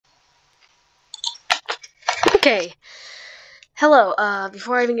Okay. Hello.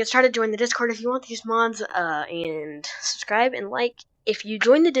 Before I even get started, join the Discord if you want these mods. And subscribe and like. If you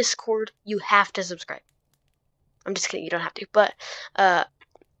join the Discord, you have to subscribe. I'm just kidding. You don't have to. But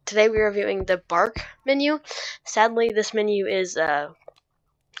today we're reviewing the bark menu. Sadly, this menu is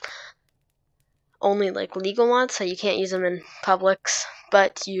only like legal mods, so you can't use them in publics,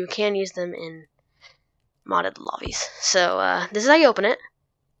 but you can use them in modded lobbies. So this is how you open it.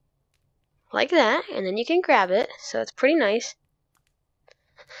 Like that, and then you can grab it, so it's pretty nice.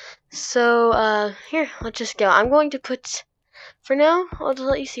 So, here, let's just go. I'm going to put, for now, I'll just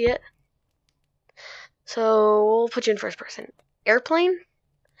let you see it. So, we'll put you in first person. Airplane,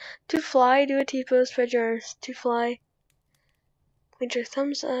 to fly, do a T-pose, spread your arms, to fly. Point your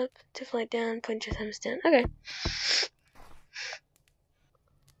thumbs up, to fly down, point your thumbs down. Okay.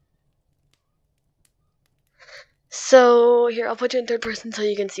 So, here, I'll put you in third person so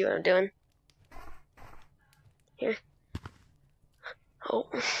you can see what I'm doing. Here. Oh.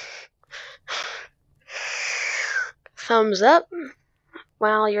 Thumbs up.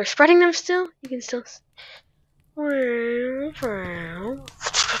 While you're spreading them still, you can still... I'm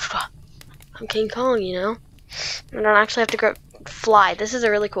King Kong, you know? I don't actually have to grab fly. This is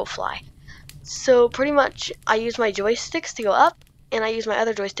a really cool fly. So, pretty much, I use my joysticks to go up, and I use my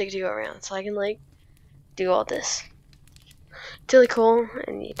other joystick to go around. So I can, like, do all this. It's really cool,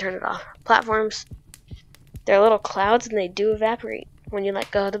 and you turn it off. Platforms, they're little clouds, and they do evaporate when you let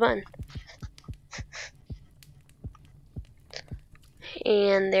go of the button.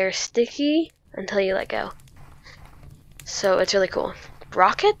 And they're sticky until you let go. So it's really cool.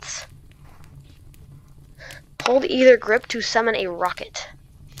 Rockets. Hold either grip to summon a rocket.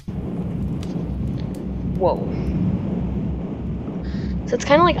 Whoa. So it's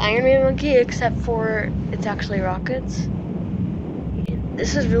kind of like Iron Man Monkey, except for it's actually rockets.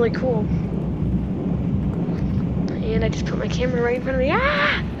 This is really cool. And I just put my camera right in front of me.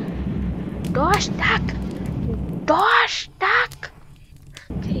 Ah! Gosh, duck! Gosh, duck!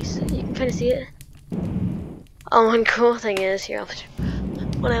 Okay, so you can kind of see it. Oh, one cool thing is, here,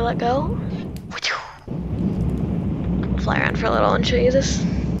 when I let go, I'll fly around for a little and show you this.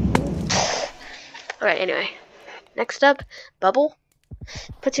 Alright, anyway. Next up, bubble.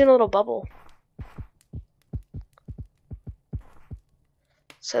 Puts you in a little bubble.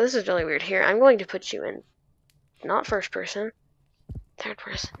 So this is really weird here. I'm going to put you in, not first person, third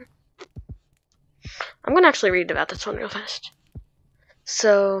person. I'm going to actually read about this one real fast.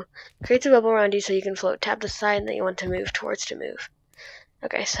 So, creates a bubble around you so you can float. Tap the side that you want to move towards to move.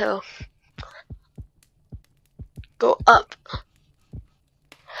 Okay, so go up.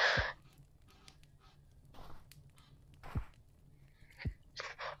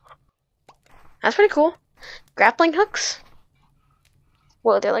 That's pretty cool. Grappling hooks.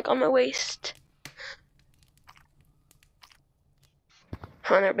 Whoa, they're like on my waist.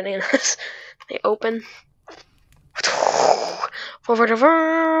 Oh, they're bananas. They open.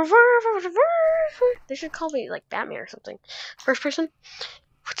 They should call me like Batman or something. First person.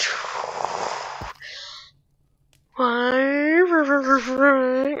 Okay.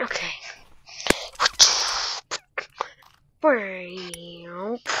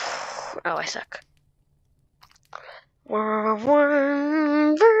 Oh, I suck. Oh,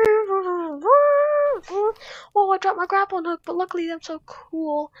 I dropped my grappling hook, but luckily that's so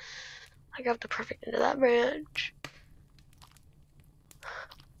cool. I got the perfect end of that branch.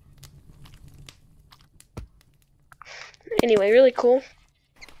 Anyway, really cool.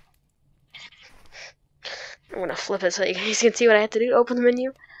 I'm gonna flip it so you guys can see what I have to do. Open the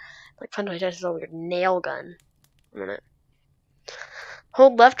menu. Like fun to adjust this weird nail gun. A minute.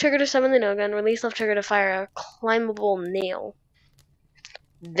 Hold left trigger to summon the nail gun. Release left trigger to fire a climbable nail.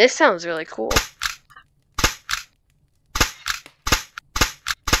 This sounds really cool.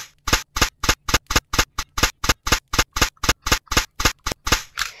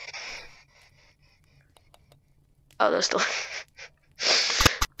 Oh, those still.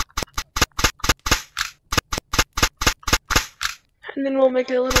 And then we'll make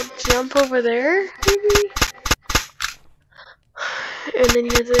a little jump over there, maybe? And then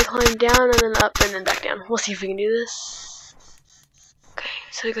you have to climb down and then up and then back down. We'll see if we can do this. Okay,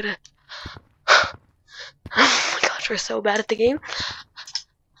 so we gotta... Oh my gosh, we're so bad at the game.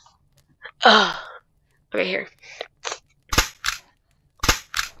 Okay, here.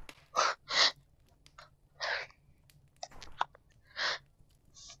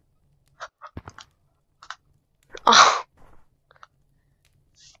 Oh.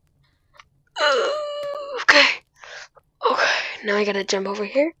 Okay. Okay, now I gotta jump over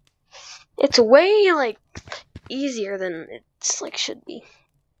here. It's way, like, easier than it's, like, should be.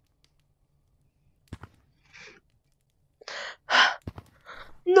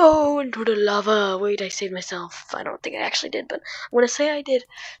 No, into the lava. Wait, I saved myself. I don't think I actually did, but I'm gonna say I did.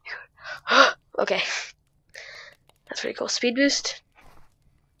 Okay. That's pretty cool. Speed boost.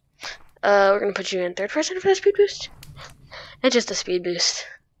 We're gonna put you in third person for the speed boost. It's just a speed boost.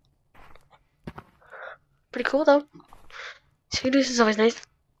 Pretty cool though. Speed boost is always nice.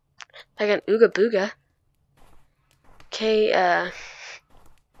 Like an Ooga Booga. Okay,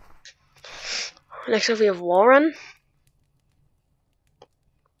 next up we have wall run.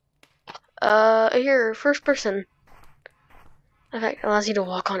 Here, first person. In fact, allows you to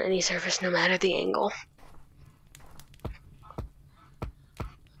walk on any surface no matter the angle.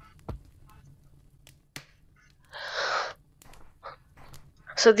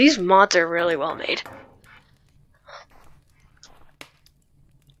 So these mods are really well made.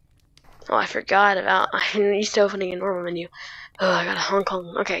 Oh, I forgot about, I'm used to opening a normal menu. Oh, I got a Hong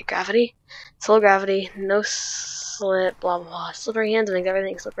Kong. Okay, gravity. Slow gravity, no slip, blah blah blah. Slippery hands makes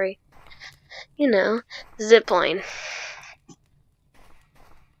everything slippery. You know, zip line.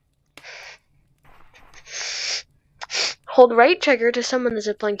 Hold right trigger to summon the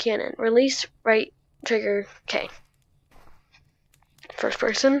zipline cannon. Release right trigger. Okay. First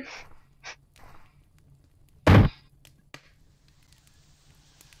person.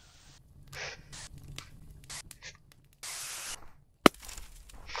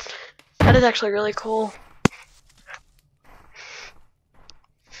 That is actually really cool.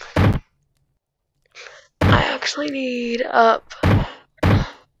 I actually need up. Get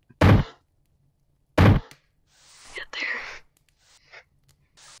there.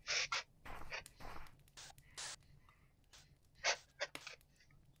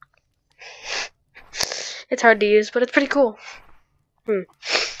 It's hard to use, but it's pretty cool.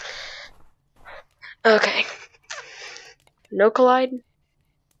 Okay. No collide.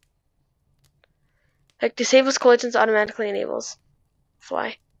 Like disables collisions automatically enables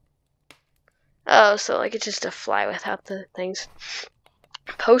fly. Oh, so like it's just a fly without the things.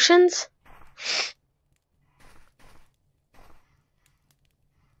 Potions?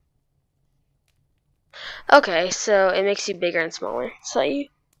 Okay, so it makes you bigger and smaller. So you.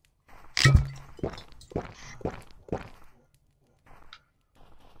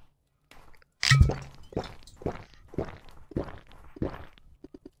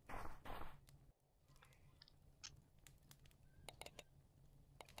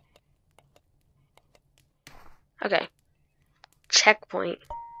 Okay. Checkpoint.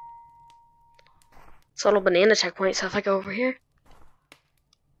 It's a little banana checkpoint, so if I go over here.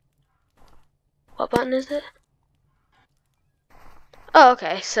 What button is it? Oh,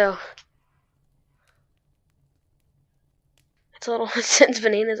 okay, so. It's a little, it sends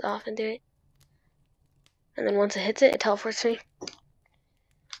bananas off into it. And then once it hits it, it teleports me.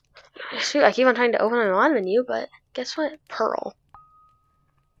 Shoot, I keep on trying to open my mod menu, but guess what? Pearl.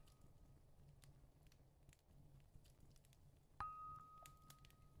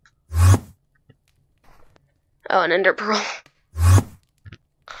 Oh, an ender pearl.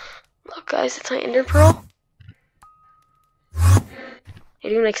 Look, guys, it's my ender pearl.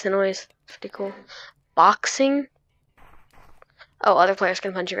 It even makes the noise. It's pretty cool. Boxing. Oh, other players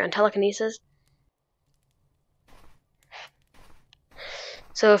can punch you around. Telekinesis.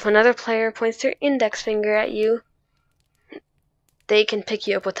 So if another player points their index finger at you, they can pick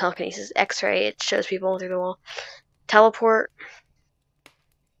you up with telekinesis. X-ray, it shows people through the wall. Teleport.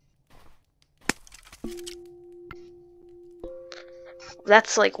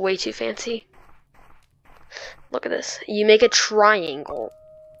 That's like way too fancy. Look at this. You make a triangle.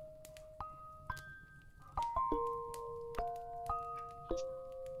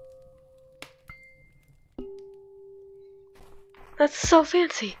 That's so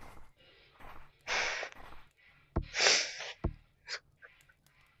fancy.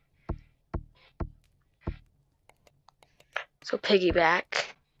 So piggyback.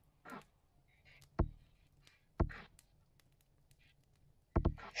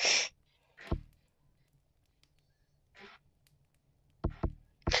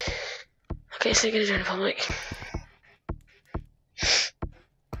 Okay, so you're gonna join the public.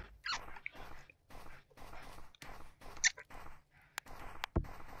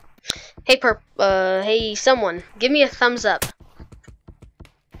 Hey hey someone, give me a thumbs up.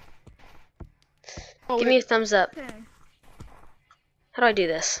 Oh, give me a thumbs up. Okay. How do I do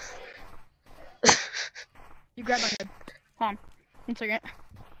this? You grab my head. Hold on. 1 second.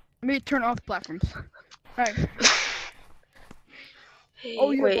 Let me turn off the platforms. Alright. Hey,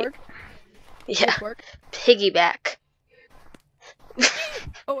 Oh, you wait. work? Yeah. Work? Piggyback.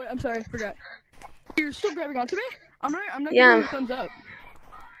 Oh wait, I'm sorry, I forgot. You're still grabbing onto me? I'm not Yeah. giving you a thumbs up.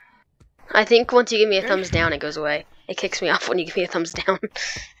 I think once you give me a thumbs down, it goes away. It kicks me off when you give me a thumbs down.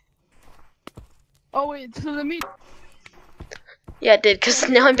 Oh wait, so let me. Yeah, it did, because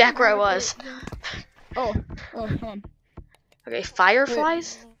now I'm back where I was. Oh, hold on. Okay,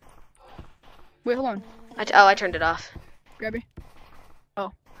 fireflies? Wait, hold on. I turned it off. Grab me.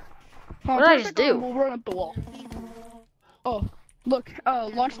 Oh. What did I just do? We'll run up the wall. Oh, look.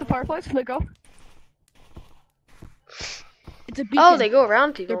 Launch the fireflies. Let go. It's a beacon. Oh, they go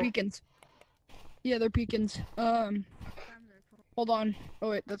around people. They're beacons. Yeah, they're beacons. Hold on. Oh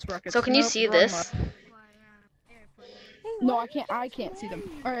wait, that's rockets. So can you see this? No, I can't see them.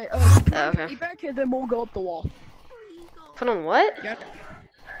 All right. Okay. Piggyback, and then we'll go up the wall. Put on what? Yeah.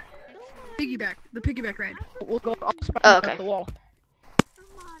 Piggyback. The piggyback ride. We'll go up the wall.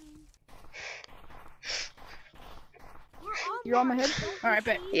 You're on my head? Alright,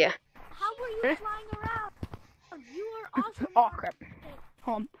 bet. Yeah. How were you flying around? You are awesome. Oh, crap.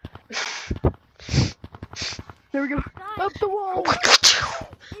 Hold on. There we go. Up the wall!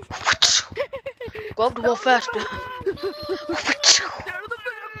 Go up the wall faster.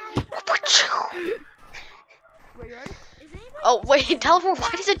 Wait, you ready? Oh, wait, teleport.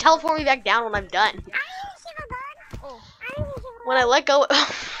 Why does it teleport me back down when I'm done? When I let go.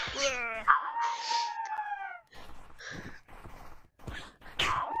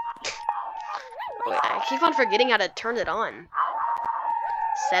 Wait, I keep on forgetting how to turn it on.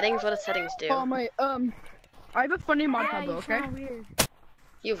 Settings? What does settings do? Oh, my, I have a funny mod combo, okay?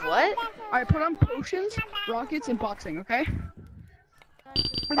 You have what? I put on potions, rockets, and boxing, okay?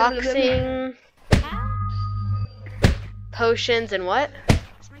 Boxing. Potions and what?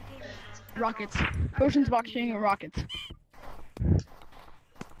 Rockets. Potions, boxing, and rockets.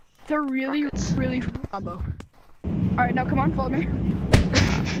 They're really, really combo. Alright, now come on, follow me.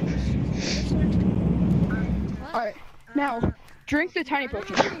 Alright, now, drink the tiny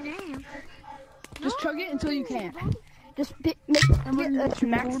potion. Just chug it until you can't. Just get max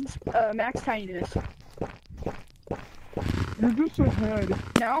tininess. You're just ahead.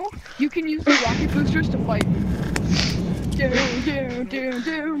 Now, you can use the rocket boosters to fight.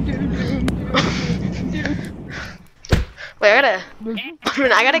 Wait,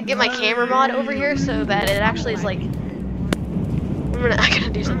 I gotta get my camera mod over here so that it actually is like. I gotta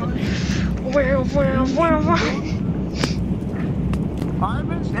do something.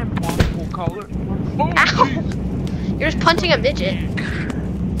 I'm an impossible color. Oh, ow! You're just punching a midget.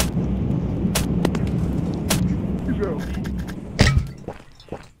 Go.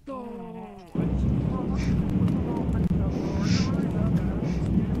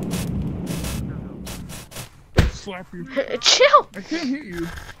 Slap you. Chill! I can't hit you.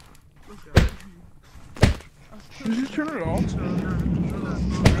 Did you turn it off?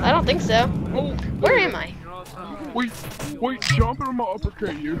 I don't think so. Oh, Where am I? wait, jump and I'm gonna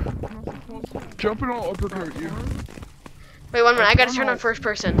uppercut you. Jump and I'll uppercut you. Wait, 1 minute. I gotta turn on first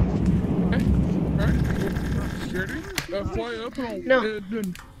person. Ready? Fly up and I'll No.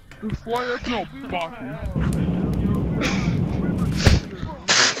 then fly up and I'll block you.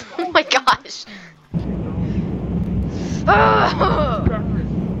 Oh my gosh. Oh!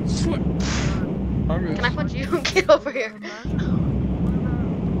 Slip. Can I punch you? Get over here.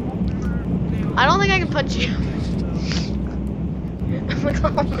 I don't think I can punch you. I'm like a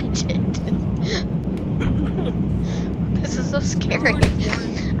little midget. This is so scary.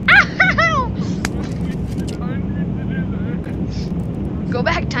 Ow! Go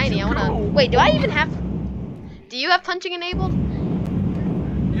back, Tiny. I wanna. Wait, do I even have? Do you have punching enabled?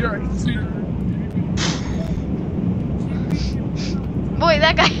 Yeah, I can see it. Wait,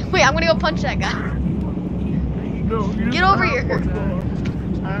 that guy. Wait, I'm gonna go punch that guy. No, Get over here.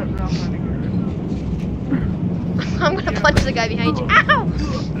 I'm gonna punch the guy behind you. Ow!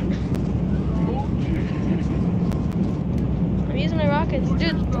 I'm using my rockets.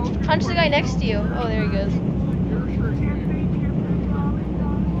 Dude, punch the guy next to you. Oh, there he goes.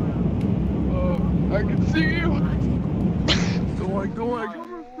 I can see you. Go like.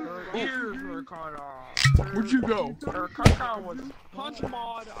 Where'd you go? Punch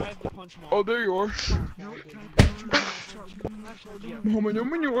mod, I have the punch mod. Oh, there you are.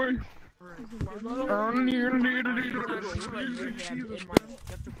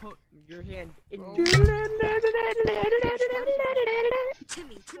 Your hand in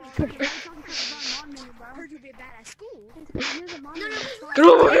Timmy, I heard you'd be bad at school. Get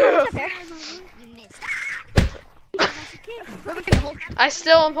over here! I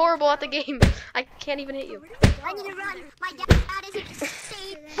still am horrible at the game. I can't even hit you. I need to run. My dad isn't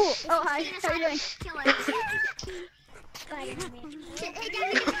safe. Oh, hi. How are you doing? I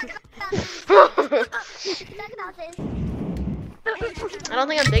don't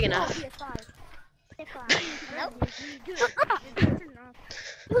think I'm big enough.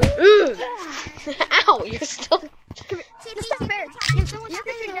 Ooh. Ow, you're still... That's not fair.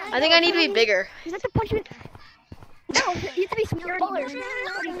 I think I need to be bigger. You have to punch me. No, you have to be smaller. Here.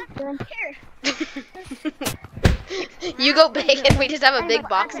 You go big and we just have a big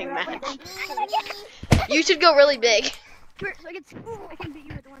boxing match. You should go really big. Come here, so I can beat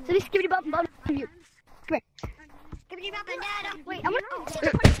you with one. So just give it about you. Come here. Wait, I'm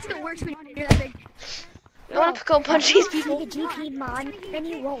gonna punch still works when you're that big. I want to go punch these people. Make a GTAG, then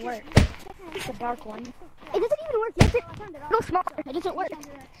it won't work. It's a dark one. It doesn't even work. You have to go smaller. It doesn't work. You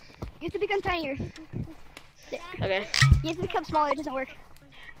have to become tinier. Okay. You have to become smaller. It doesn't work.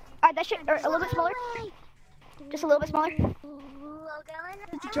 Alright, that shit, or a little bit smaller. Just a little bit smaller.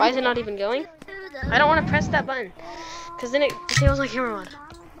 Why is it not even going? I don't want to press that button. Because then it disables my camera mod.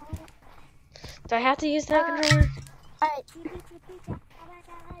 Do I have to use that controller? Alright.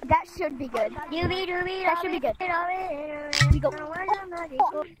 That should be good. That should be good. We go.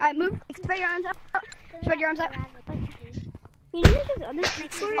 Oh. Alright, move. Spread your arms out. Spread your arms out. Oh, it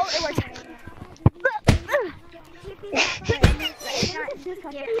works.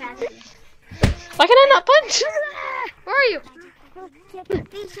 Why can I not punch? Where are you?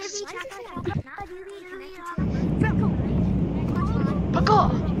 Fuck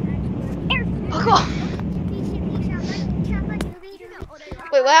off! Fuck off!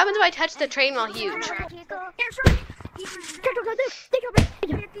 Wait, what happens if I touch the train while huge?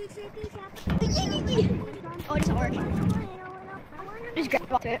 Oh, it doesn't work. Just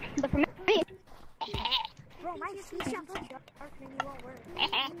grab onto it. But for me. Bro, my speech up dark and you won't work.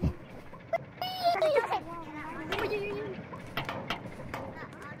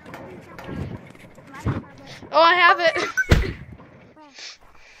 Oh, I have it.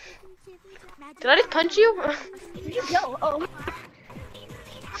 Did I just punch you? Where'd you go? Oh.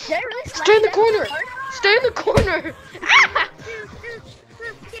 Did I really slap Stay in the that corner. hard? Stay in the corner. Ah!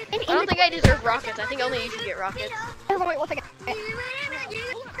 I don't think I deserve rockets. I think only you should get rockets. Hold on, wait, 1 second.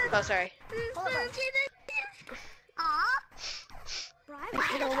 Oh, sorry.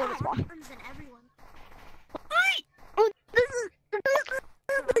 I got a little bit small.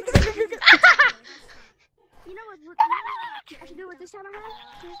 You know what I should do with this channel?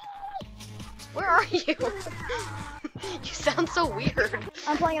 Where are you? You sound so weird.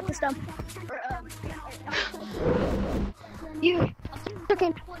 I'm playing up the stump. You took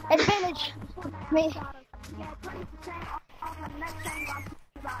an advantage of me.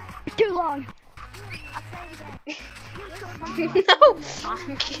 Too long. No!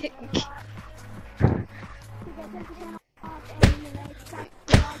 I'm kidding.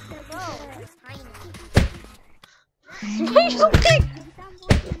 Why are you so big?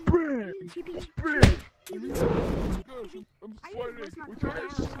 Oh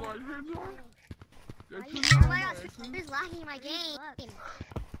my gosh, this is lacking my game.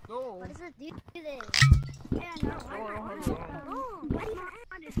 No. What does it do to this? Yeah, no, I don't know. Oh, what do you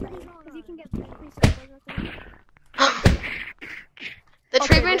because you can get free servers. The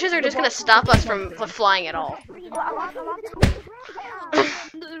tree branches are just gonna stop us from flying at all.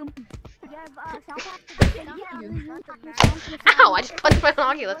 Ow! I just punched my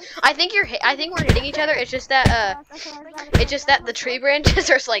oculus. I think we're hitting each other. It's just that the tree branches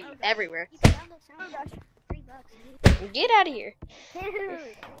are like everywhere. Get out of here.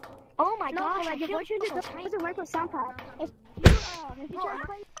 Oh my gosh, your voice doesn't work with SoundCloud. I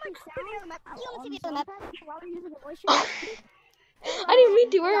didn't even mean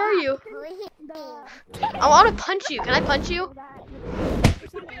to. Where are you? I want to punch you. Can I punch you?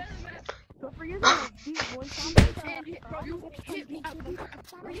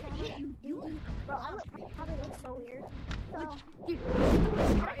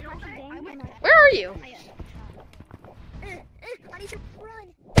 Where are you? I need to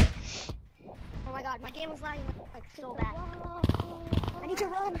run. Oh my god, my game was lagging like so bad. I need to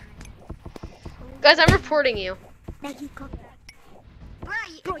run. Guys, I'm reporting you.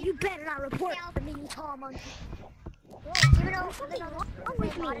 Bro, you better not report the mini tall monkey. Even though something wrong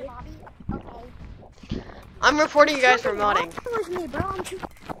with me. Okay. I'm reporting you guys for modding. What's with me, bro? I'm too...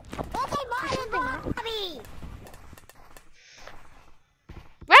 Bobby!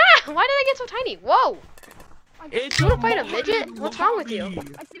 Ah! Why did I get so tiny? Whoa! You wanna fight a midget? What's wrong with you?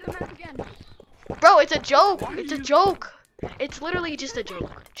 I see the map again. Bro, it's a joke. It's a joke. It's literally just a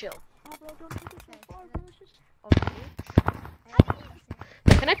joke. Chill.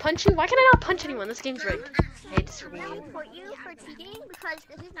 Can I punch you? Why can I not punch anyone? This game's rigged. I hate this for you. I will report you for cheating because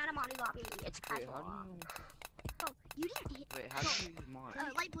this is not a modding lobby. It's casual. Oh, you didn't hit. Wait, how do you use mod?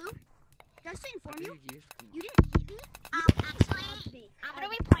 Light blue. Just to inform you, Use you didn't hit me. Actually, I'm gonna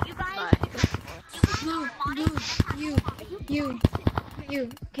report you guys. Bye. You guys You.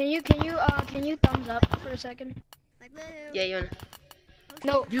 Can you thumbs up for a second? Yeah, you wanna?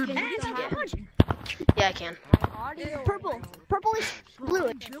 No. Dude, Can you thumbs up? Yeah, I can. Purple. Purplish,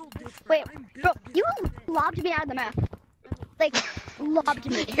 bluish. Wait, bro, you lobbed me out of the map. Like, lobbed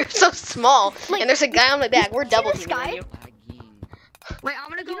me. You're so small, Like, and there's a guy on my back. We're double this teaming guy? you. Wait, I'm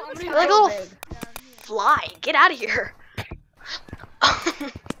gonna go. You're like a little fly. Get out of here.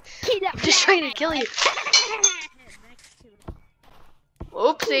 I'm just trying to kill you.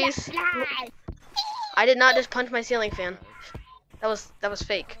 Oopsies. I did not just punch my ceiling fan. That was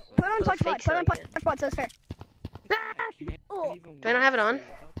fake. Put on It was a punch fake bot. Put on ceiling punch fan. bot. So it's fair. Oh, Do I not have it on?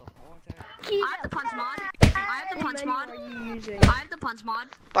 I have the punch mod. I have the punch mod. I have the punch mod.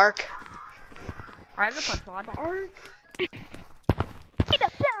 Bark. I have the punch mod.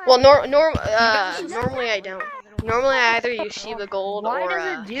 Well, normally I don't. Normally I either use Shiba Gold Why or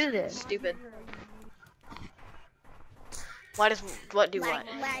does it do this? stupid. Why does what do what?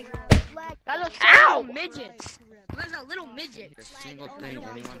 That looks Ow! like midgets. There's a little midget. Single thing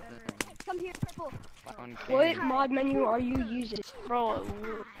anyone come here, purple. on What mod menu are you using? Bro,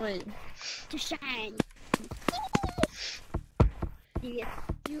 wait. To shine. Did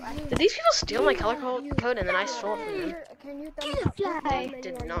these people steal my color code and then I stole it from them? Can you thumbs up? They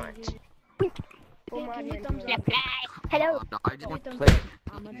did not. Can you thumbs up? Hello. No, I just want to play.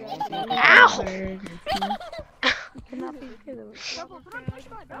 Ow! Purple, put on punch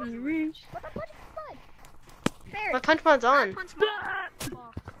mod, bro. Put on punch mod. Fair. My punch mod's on. Punch mod.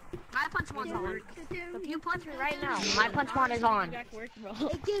 My punch mod's on. If you punch me right now, my punch mod is on.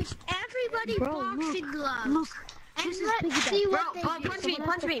 It gives everybody boxing gloves. And let's see Bro, what they oh, do. punch me.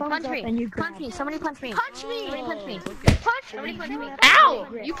 Punch me. Somebody punch me. Punch me. Somebody punch me. Somebody punch me. Ow!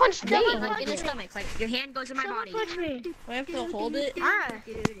 You punched me. Like in the stomach. Like your hand goes in my body. Punch me. I have to hold it. Yeah,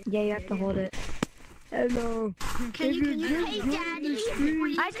 you have to hold it. Hello. Can you hey daddy?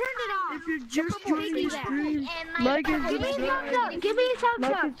 I turned it off. If you're just joining the stream, like and Give me a subscribe. thumbs up. Give me a thumbs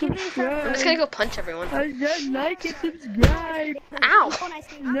Like up. and Give me a thumbs up. I'm just gonna go punch everyone. I said like and subscribe. Ow!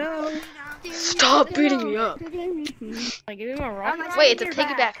 No. Stop beating me up. Like, give me my rock. Wait, it's a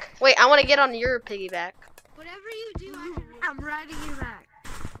piggyback. Wait, I want to get on your piggyback. Whatever you do, I'm riding you back.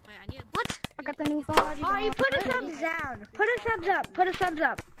 What? I got the new phone. Oh, you put a thumbs down. Put a thumbs up. Put a thumbs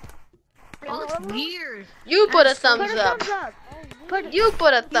up. Oh, it's weird. You put a thumbs Put a up. thumbs up. You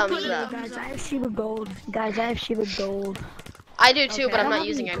put a thumbs up. Guys, I have Shiba Gold. Guys, I have Shiba Gold. I do too, but I'm not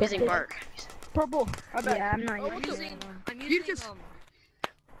using it. I'm using Bark. Purple. Yeah, I'm not I'm using using just-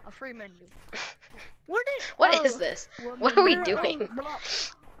 a free menu. What is this? What are we doing?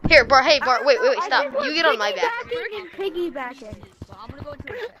 Here, Bart. Hey, Bart. Wait, stop. You get on my back. Piggybacking. So I'm gonna go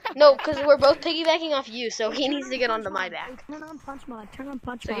into a No, because we're both piggybacking off you, so he needs to get onto my back. Turn on punch mod. Turn on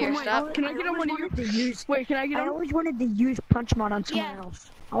punch So mod. here, stop. Can I get on one of you? Wait, can I get on? I always wanted to use punch mod on someone else.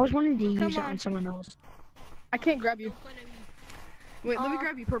 I always wanted to use it on someone else. I can't grab you. Wait, let me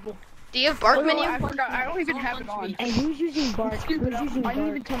grab you, purple. Do you have Bark Oh, no, I menu? forgot. I don't even have it on. And who's using Bark? Stupid. Who's using I didn't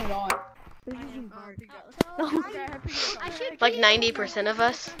Bark? even turn it on. Who's using Bark? Like 90% of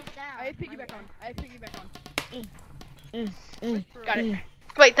us. I have piggyback on. I have piggyback on. Got it.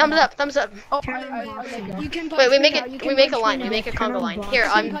 Wait, thumbs up, thumbs up. Oh, I You can punch Wait, we me make now. it. You We can make a punch line. me We now. make a Turn conga on line. Bark. Here, You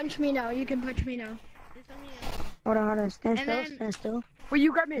can I'm. punch me now. You can punch me now. Hold on. Stand still. then- Stand still. Wait,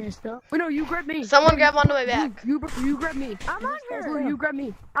 you grab me. Stand still. Wait, no, you grab me. Someone grab onto my back. You grab me. I'm on Blue, her. you grab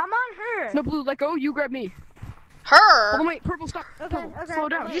me. I'm on her. No, Blue, let go. You grab me. Her? Oh, wait, purple, stop. Purple, slow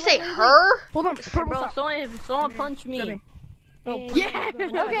down. Did you say her? Hold on, purple, Bro, stop. someone punch me. Yeah. Okay, I'm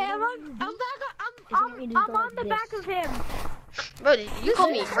on the back of him. Bro, you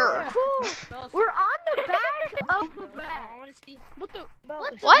called me her. Cool. We're on the back of the back. What the?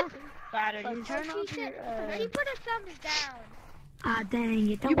 What? She put a thumbs down. Ah, dang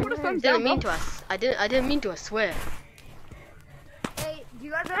it. You put a thumbs Didn't down. mean to us. I didn't mean to. I swear. Hey, do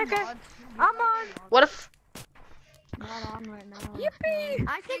you guys have mods? I'm on. What if? Not on right now. Yippee!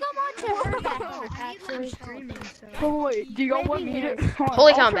 I think I'm on to her. Actually streaming, so. Oh, wait, do y'all want me to?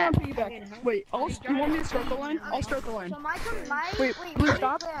 Fully I'll combat. turn on piggyback. Wait, you want me to start the line? I'll start the line. So my Wait, Blue,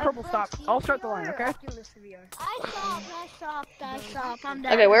 stop. Purple, stop. I'll start the line, okay? I stopped. I'm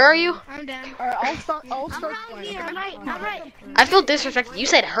down. Okay, where are you? I'm down. Alright, I'll start the line. Here, Okay? I'm right. I feel disrespected. You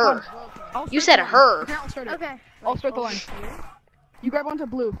said her. I'll You start said the line. her. Okay, I'll start it. Okay. I'll start the line. You grab onto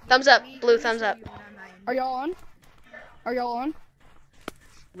Blue. Thumbs up. Blue, thumbs up. Are y'all on? Are y'all on?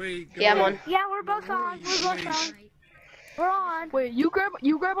 Wait, Yeah, I'm on. Yeah, we're both on. We're on. Wait, you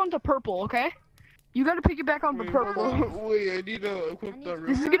grab onto purple, okay? You gotta piggyback on the purple. Wait, I need to equip the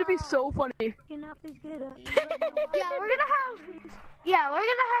This is gonna be so funny. Yeah, we're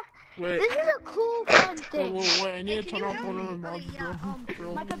gonna have. Wait. This is a cool fun thing. Wait, I need to turn off one of the mods,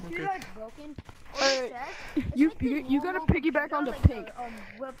 bro. My computer Okay. is broken. You gotta piggyback on the pink.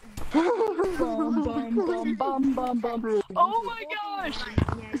 Bum bum bum bum bum bum. Oh my gosh!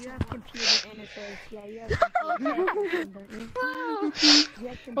 Yeah, you have computer interface. Yeah, you have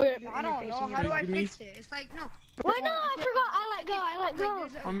Okay, I don't know. How do I fix it? It's like, no. Wait, no, I forgot. I let go. I let go.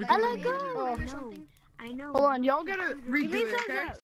 I'm I let go. Or something. I know. Hold on, y'all gotta redo it, okay?